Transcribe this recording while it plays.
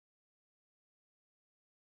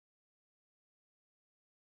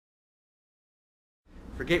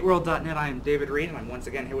For GateWorld.net, I am David Reed, and I'm once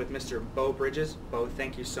again here with Mr. Beau Bridges. Beau,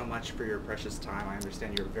 thank you so much for your precious time. I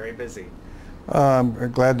understand you're very busy.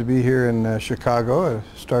 I'm glad to be here in Chicago at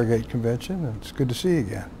Stargate Convention, and it's good to see you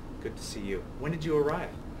again. Good to see you. When did you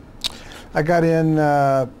arrive? I got in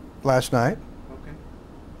last night. Okay.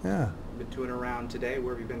 Yeah. Been touring around today.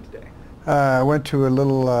 Where have you been today? I went to a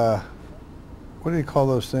little, what do you call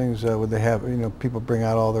those things where they have, people bring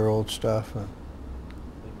out all their old stuff?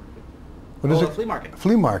 What is it? A flea market.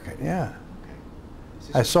 Flea market, yeah.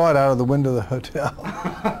 Okay. I saw it out of the window of the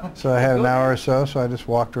hotel. So I had an hour or so I just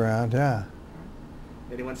walked around, yeah.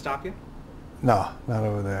 Anyone stop you? No, not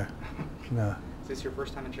over there. No. Is this your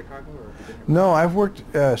first time in Chicago, or have you been here? No, I've worked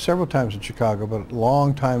several times in Chicago, but a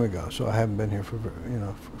long time ago, so I haven't been here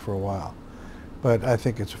for a while. But I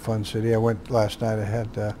think it's a fun city. I went last night. I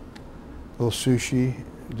had a little sushi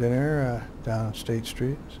dinner down on State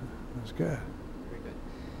Street. So it was good. Very good.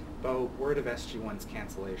 Beau, word of SG-1's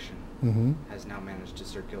cancellation has now managed to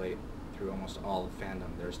circulate through almost all of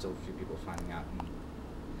fandom. There are still a few people finding out. And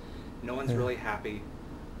no one's really happy,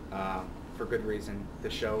 for good reason.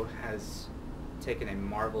 The show has taken a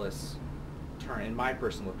marvelous turn, in my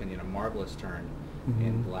personal opinion, a marvelous turn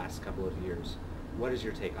in the last couple of years. What is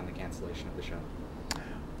your take on the cancellation of the show?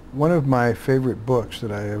 One of my favorite books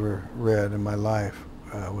that I ever read in my life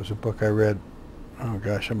was a book I read, oh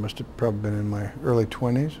gosh, I must have probably been in my early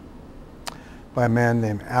 20s, by a man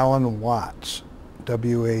named Alan Watts,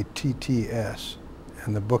 W-A-T-T-S,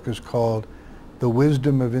 and the book is called The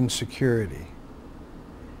Wisdom of Insecurity.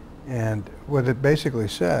 And what it basically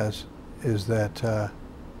says is that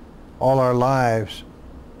all our lives,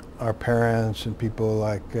 our parents and people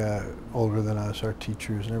like older than us, our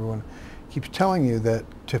teachers and everyone, keeps telling you that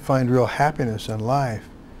to find real happiness in life,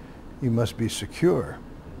 you must be secure.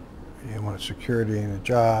 You want security in a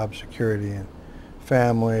job, security in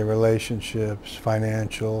family, relationships,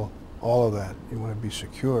 financial, all of that. You want to be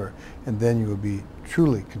secure, and then you will be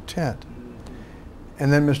truly content.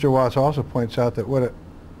 And then Mr. Watts also points out that what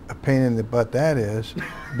a pain in the butt that is,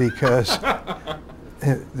 because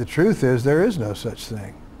the truth is there is no such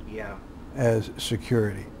thing as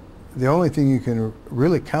security. The only thing you can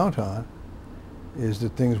really count on is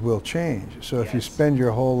that things will change. So if you spend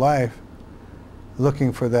your whole life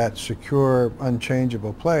looking for that secure,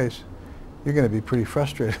 unchangeable place, you're going to be pretty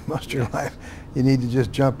frustrated most of your life. You need to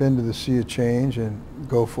just jump into the sea of change and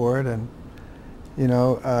go for it. And,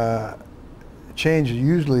 change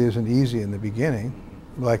usually isn't easy in the beginning.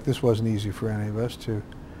 Like this wasn't easy for any of us to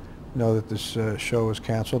know that this show was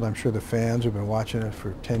canceled. I'm sure the fans who've been watching it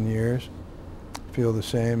for 10 years feel the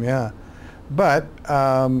same, yeah. But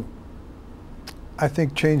I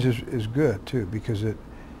think change is good too, because it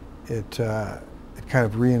kind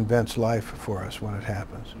of reinvents life for us when it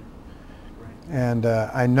happens. Right. And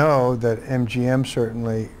I know that MGM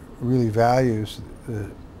certainly really values the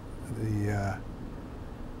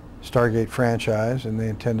Stargate franchise, and they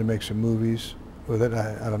intend to make some movies with it.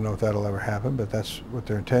 I don't know if that'll ever happen, but that's what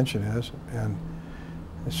their intention is. And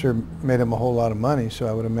it sure made them a whole lot of money, so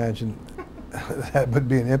I would imagine that would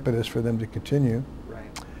be an impetus for them to continue. Right.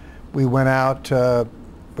 We went out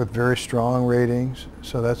with very strong ratings,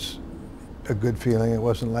 so that's a good feeling. It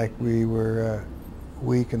wasn't like we were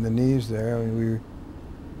weak in the knees there. I mean,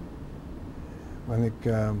 I think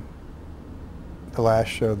the last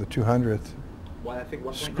show, the 200th, I think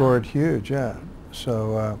scored huge, yeah.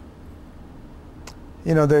 So,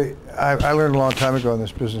 I learned a long time ago in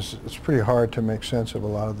this business, it's pretty hard to make sense of a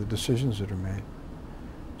lot of the decisions that are made.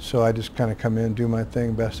 So I just kind of come in, do my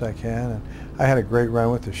thing best I can, and I had a great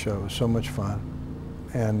run with the show. It was so much fun.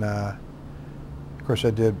 And of course I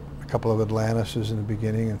did a couple of Atlantises in the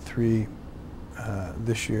beginning and 3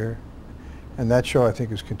 this year. And that show I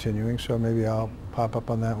think is continuing, so maybe I'll pop up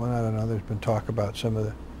on that one. I don't know, there's been talk about some of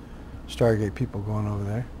the Stargate people going over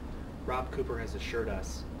there. Rob Cooper has assured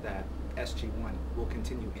us that SG-1 will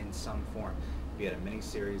continue in some form, be it a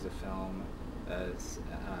miniseries, a film,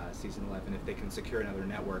 season 11. If they can secure another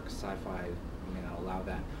network, sci-fi may not allow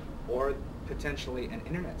that, or potentially an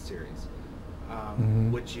internet series.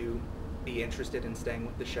 Would you be interested in staying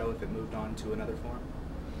with the show if it moved on to another form?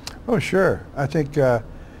 Oh, sure. I think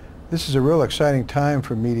this is a real exciting time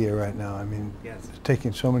for media right now. I mean, it's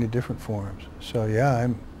taking so many different forms. So yeah,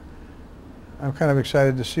 I'm kind of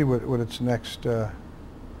excited to see what its next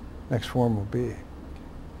form will be.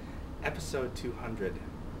 Episode 200.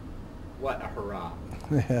 What a hurrah.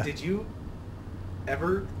 Yeah. Did you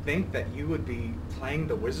ever think that you would be playing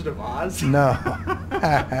the Wizard of Oz? No.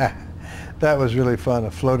 That was really fun,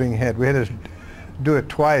 a floating head. We had to do it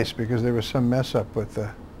twice because there was some mess up with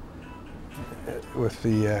the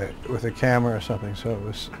camera or something, so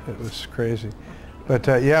it was crazy.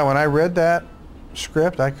 But yeah, when I read that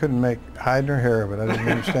script, I couldn't make hide nor hair of it. I didn't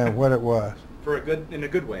understand what it was. In a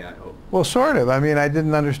good way, I hope. Well, sort of. I mean, I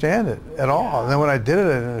didn't understand it at all. And then when I did it,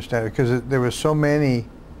 I didn't understand it because there was so many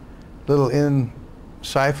little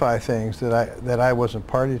sci-fi things that I wasn't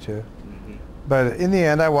party to. Mm-hmm. But in the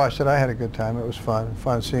end, I watched it. I had a good time. It was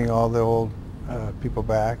fun seeing all the old people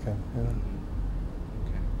back, and you know.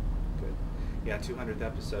 Okay, good. Yeah, 200th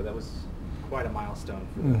episode. That was quite a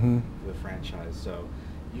milestone for the franchise. So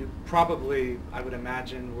you probably, I would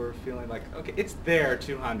imagine, were feeling like, okay, it's there,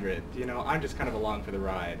 200. You know, I'm just kind of along for the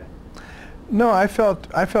ride. No, I felt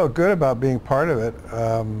good about being part of it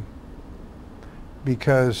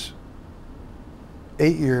because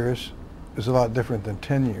 8 years is a lot different than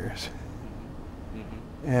 10 years.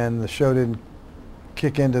 Mm-hmm. And the show didn't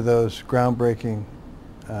kick into those groundbreaking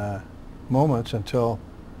moments until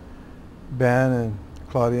Ben and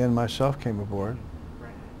Claudia and myself came aboard.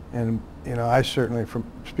 Right. And you know, I certainly,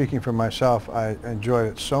 speaking for myself, I enjoyed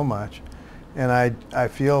it so much, and I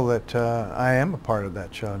feel that I am a part of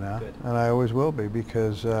that show now. Good. And I always will be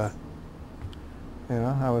because you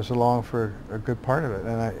know, I was along for a good part of it,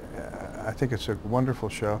 and I think it's a wonderful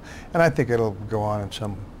show, and I think it'll go on in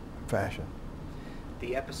some fashion.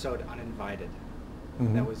 The episode Uninvited,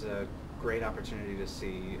 Mm-hmm. that was a great opportunity to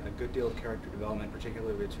see a good deal of character development,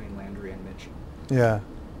 particularly between Landry and Mitchell. Yeah.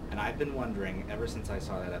 And I've been wondering, ever since I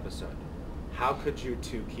saw that episode, how could you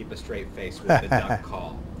two keep a straight face with the duck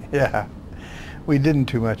call? Yeah, we didn't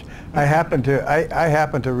too much. I happen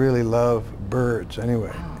to really love birds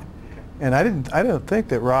anyway. Oh, okay. And I don't think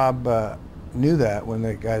that Rob knew that when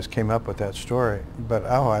the guys came up with that story. But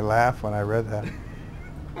oh, I laughed when I read that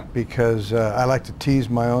because I like to tease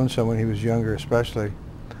my own son when he was younger, especially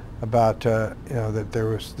about you know, that there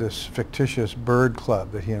was this fictitious bird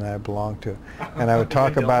club that he and I belonged to, and I would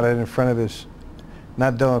talk about it in front of his,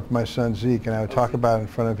 not Dylan, my son Zeke, and I would talk about it in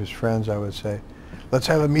front of his friends. I would say, "Let's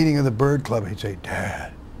have a meeting of the bird club." He'd say,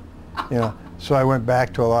 "Dad," you know. So I went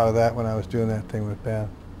back to a lot of that when I was doing that thing with Ben.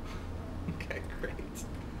 Okay, great.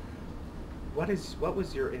 What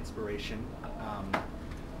was your inspiration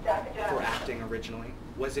for acting originally?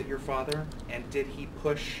 Was it your father, and did he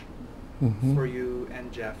push for you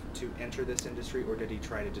and Jeff to enter this industry, or did he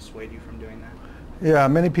try to dissuade you from doing that? Yeah,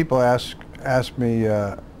 many people ask me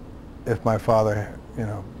if my father, you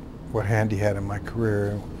know, what hand he had in my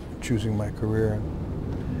career, choosing my career.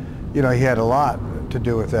 And, you know, he had a lot to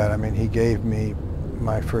do with that. I mean, he gave me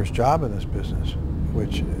my first job in this business,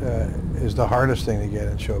 which is the hardest thing to get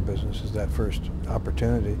in show business, is that first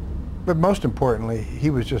opportunity. But most importantly,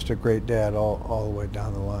 he was just a great dad all the way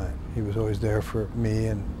down the line. He was always there for me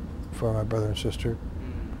and for my brother and sister.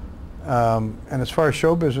 And as far as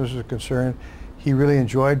show business is concerned, he really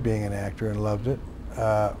enjoyed being an actor and loved it.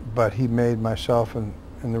 But he made myself and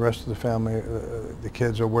the rest of the family, the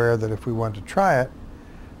kids, aware that if we wanted to try it,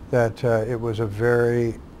 that it was a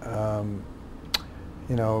very,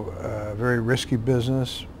 you know, very risky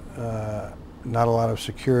business, not a lot of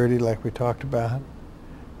security like we talked about.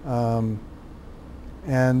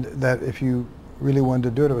 And that if you really wanted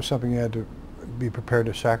to do it, it was something you had to be prepared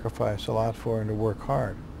to sacrifice a lot for and to work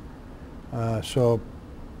hard. So,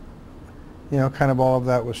 you know, kind of all of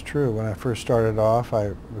that was true. When I first started off,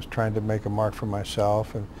 I was trying to make a mark for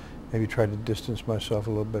myself and maybe tried to distance myself a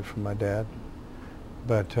little bit from my dad.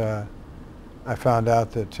 But I found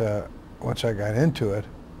out that once I got into it,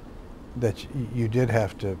 that you did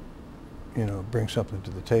have to, you know, bring something to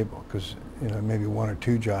the table, because, you know, maybe one or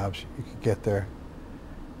two jobs you could get there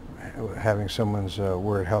having someone's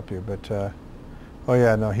word help you. But oh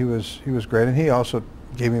yeah, no, he was great, and he also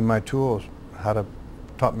gave me my tools,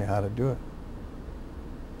 taught me how to do it.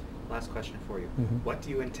 Last question for you. What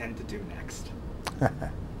do you intend to do next?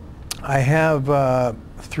 I have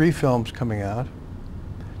 3 films coming out.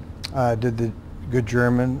 I did The Good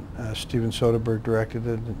German. Steven Soderbergh directed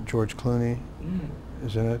it. And George Clooney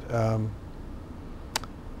is in it.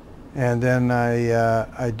 And then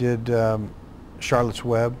I did Charlotte's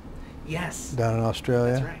Web. Yes. Down in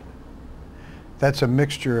Australia. That's right. That's a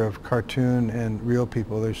mixture of cartoon and real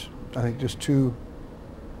people. There's, I think, just 2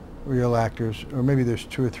 real actors, or maybe there's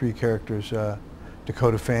 2 or 3 characters.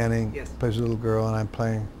 Dakota Fanning plays a little girl, and I'm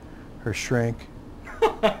playing her shrink.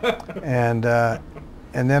 And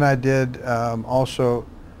then I did also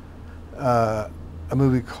a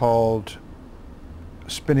movie called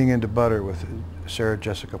Spinning into Butter with Sarah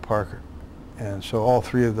Jessica Parker. And so all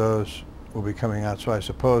 3 of those will be coming out. So I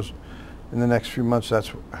suppose in the next few months,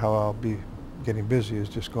 that's how I'll be getting busy, is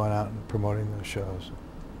just going out and promoting those shows.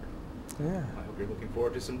 Yeah. I hope you're looking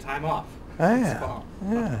forward to some time off. I am.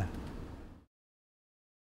 Yeah.